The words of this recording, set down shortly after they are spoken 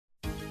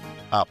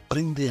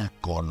Aprende a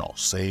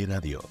conocer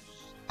a Dios,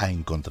 a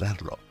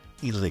encontrarlo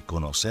y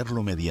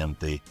reconocerlo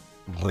mediante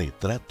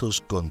retratos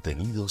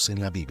contenidos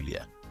en la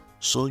Biblia.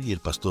 Soy el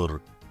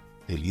pastor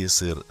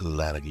Eliezer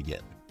Lara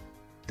Guillén.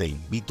 Te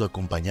invito a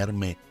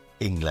acompañarme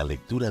en la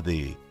lectura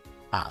de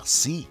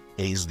Así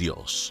es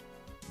Dios.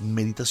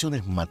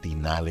 Meditaciones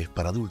matinales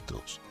para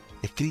adultos,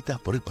 escritas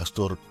por el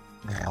pastor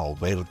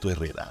Roberto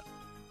Herrera.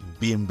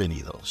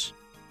 Bienvenidos.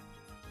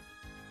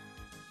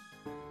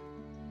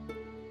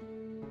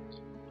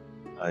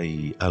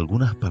 Hay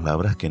algunas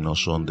palabras que no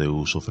son de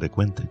uso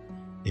frecuente.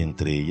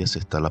 Entre ellas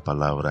está la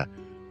palabra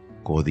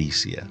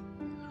codicia.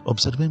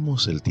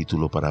 Observemos el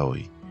título para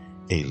hoy,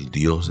 El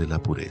Dios de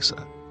la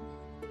Pureza.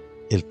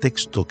 El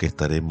texto que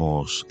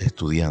estaremos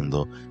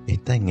estudiando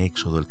está en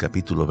Éxodo el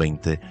capítulo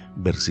 20,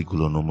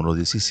 versículo número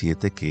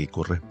 17, que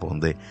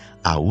corresponde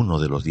a uno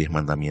de los 10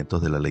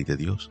 mandamientos de la ley de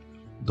Dios,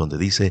 donde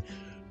dice: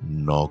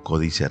 no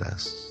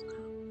codiciarás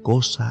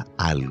cosa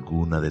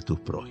alguna de tus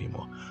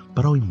prójimos.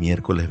 Para hoy,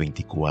 miércoles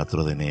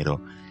 24 de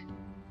enero,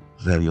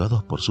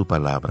 reavivados por su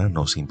palabra,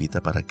 nos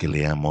invita para que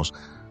leamos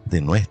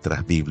de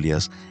nuestras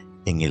Biblias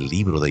en el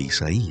libro de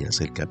Isaías,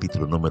 el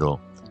capítulo número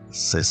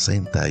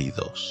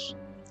 62.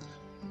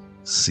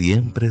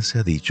 Siempre se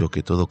ha dicho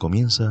que todo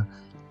comienza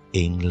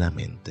en la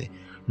mente.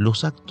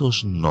 Los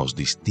actos nos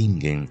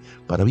distinguen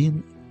para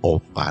bien o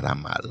para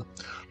mal.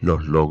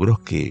 Los logros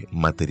que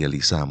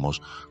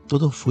materializamos,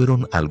 todos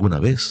fueron alguna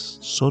vez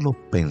solo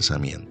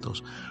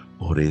pensamientos.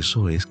 Por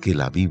eso es que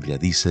la Biblia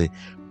dice: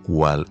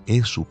 cuál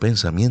es su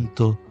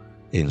pensamiento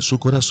en su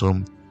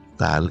corazón,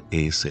 tal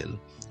es él.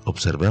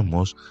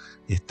 Observamos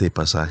este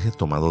pasaje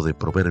tomado de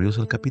Proverbios,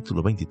 el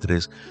capítulo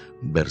 23,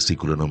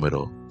 versículo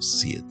número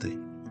 7.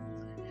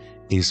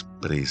 Es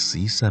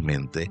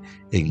precisamente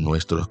en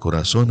nuestros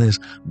corazones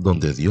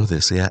donde Dios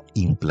desea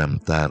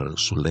implantar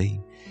su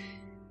ley,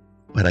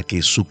 para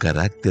que su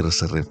carácter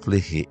se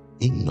refleje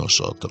en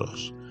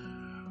nosotros.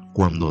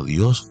 Cuando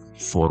Dios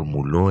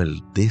formuló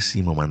el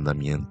 10º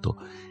mandamiento,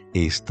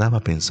 estaba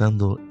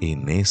pensando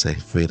en esa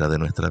esfera de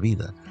nuestra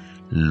vida,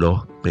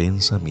 los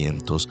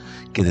pensamientos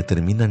que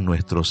determinan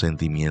nuestros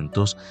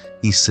sentimientos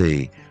y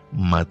se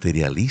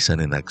materializan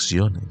en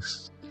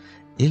acciones.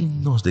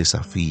 Él nos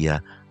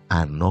desafía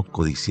a no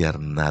codiciar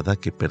nada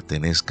que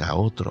pertenezca a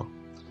otro.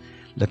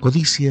 La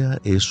codicia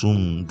es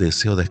un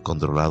deseo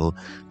descontrolado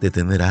de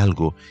tener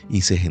algo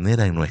y se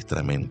genera en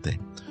nuestra mente.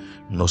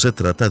 No se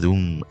trata de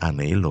un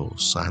anhelo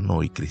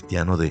sano y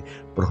cristiano de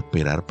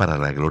prosperar para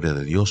la gloria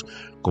de Dios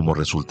como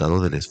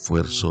resultado del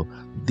esfuerzo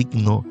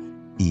digno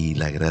y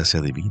la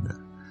gracia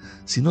divina,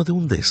 sino de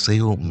un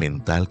deseo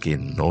mental que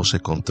no se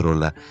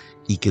controla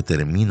y que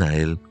termina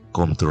él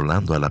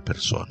controlando a la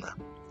persona.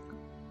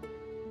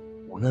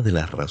 Una de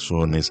las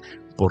razones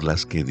por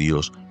las que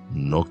Dios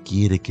no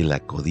quiere que la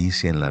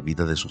codicia en la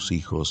vida de sus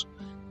hijos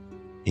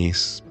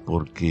es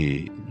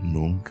porque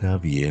nunca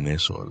viene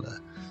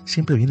sola.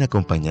 Siempre viene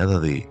acompañada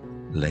de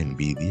la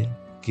envidia,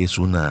 que es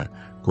una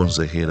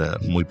consejera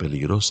muy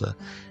peligrosa.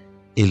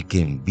 El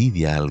que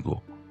envidia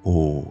algo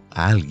o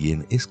a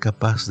alguien es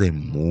capaz de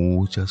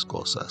muchas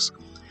cosas.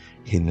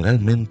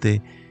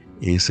 Generalmente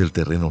es el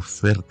terreno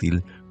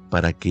fértil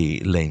para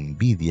que la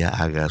envidia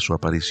haga su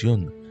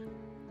aparición.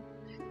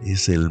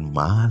 Es el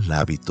mal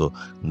hábito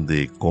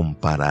de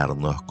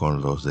compararnos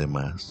con los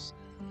demás.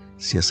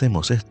 Si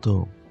hacemos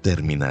esto,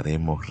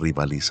 terminaremos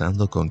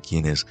rivalizando con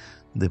quienes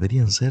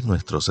deberían ser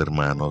nuestros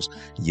hermanos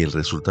y el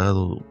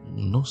resultado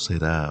no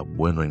será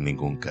bueno en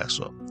ningún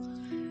caso.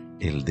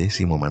 El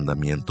 10º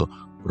mandamiento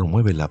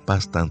promueve la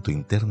paz tanto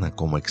interna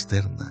como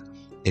externa,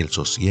 el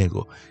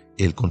sosiego,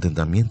 el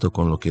contentamiento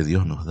con lo que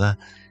Dios nos da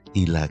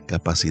y la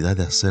capacidad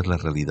de hacer la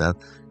realidad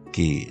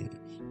que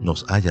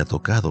nos haya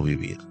tocado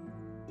vivir.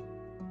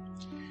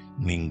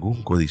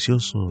 Ningún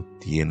codicioso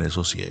tiene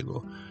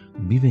sosiego.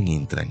 Viven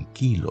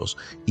intranquilos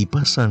y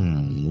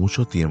pasan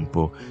mucho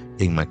tiempo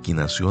en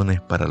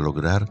maquinaciones para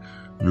lograr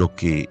lo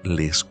que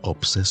les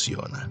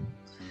obsesiona.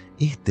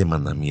 Este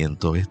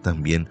mandamiento es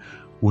también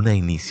una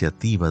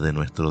iniciativa de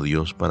nuestro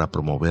Dios para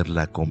promover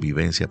la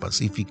convivencia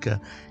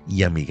pacífica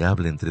y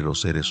amigable entre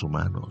los seres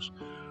humanos,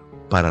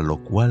 para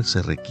lo cual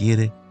se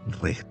requiere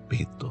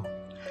respeto.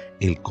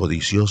 El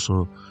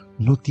codicioso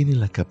no tiene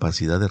la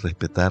capacidad de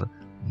respetar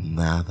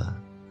nada.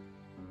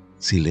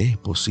 Si le es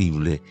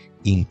posible,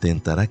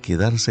 intentará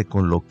quedarse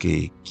con lo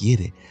que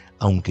quiere,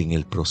 aunque en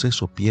el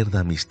proceso pierda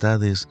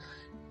amistades,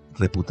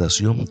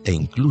 reputación e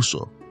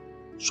incluso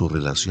su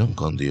relación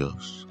con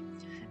Dios.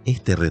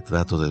 Este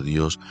retrato de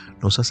Dios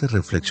nos hace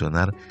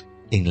reflexionar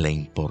en la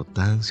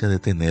importancia de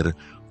tener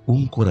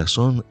un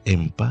corazón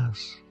en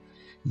paz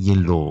y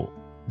en lo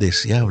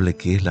deseable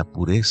que es la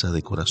pureza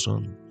de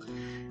corazón.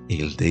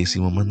 El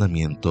 10º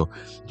mandamiento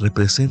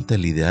representa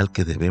el ideal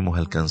que debemos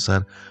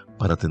alcanzar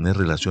para tener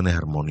relaciones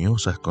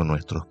armoniosas con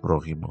nuestros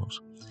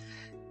prójimos.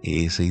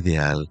 Ese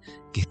ideal,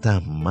 que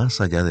está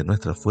más allá de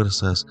nuestras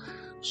fuerzas,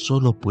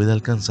 solo puede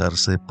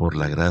alcanzarse por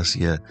la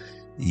gracia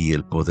y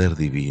el poder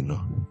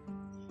divino.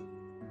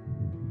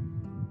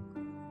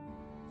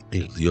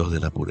 El Dios de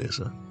la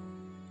pureza.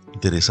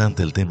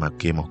 Interesante el tema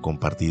que hemos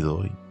compartido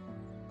hoy.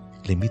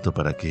 Le invito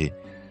para que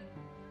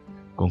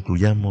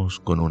concluyamos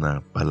con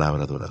una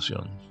palabra de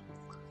oración.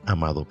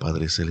 Amado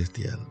Padre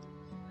Celestial,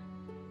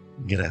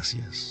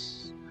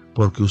 gracias,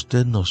 porque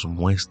usted nos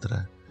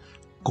muestra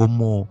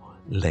cómo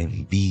la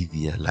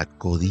envidia, la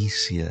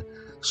codicia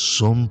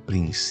son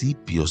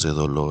principios de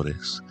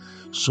dolores,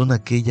 son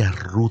aquellas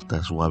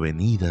rutas o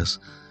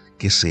avenidas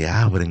que se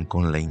abren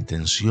con la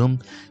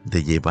intención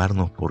de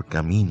llevarnos por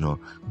camino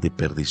de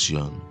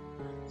perdición.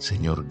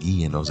 Señor,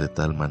 guíenos de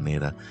tal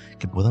manera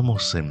que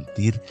podamos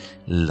sentir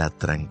la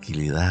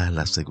tranquilidad,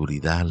 la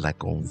seguridad, la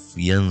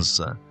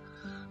confianza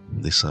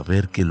de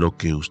saber que lo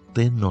que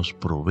usted nos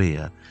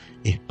provea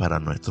es para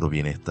nuestro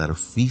bienestar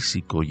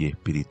físico y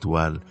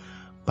espiritual,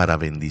 para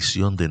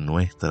bendición de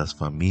nuestras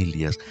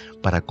familias,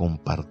 para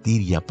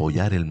compartir y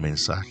apoyar el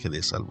mensaje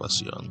de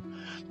salvación.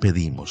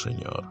 Pedimos,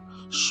 Señor,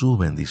 su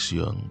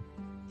bendición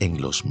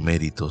en los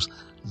méritos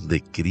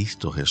de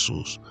Cristo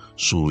Jesús,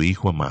 su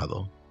Hijo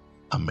amado.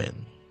 Amén.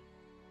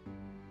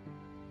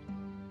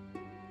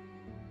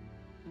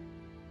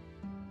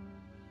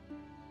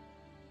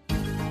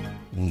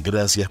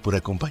 Gracias por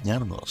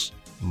acompañarnos.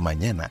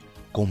 Mañana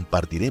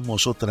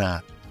compartiremos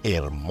otra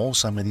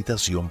hermosa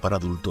meditación para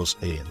adultos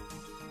en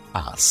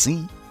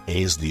Así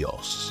es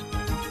Dios.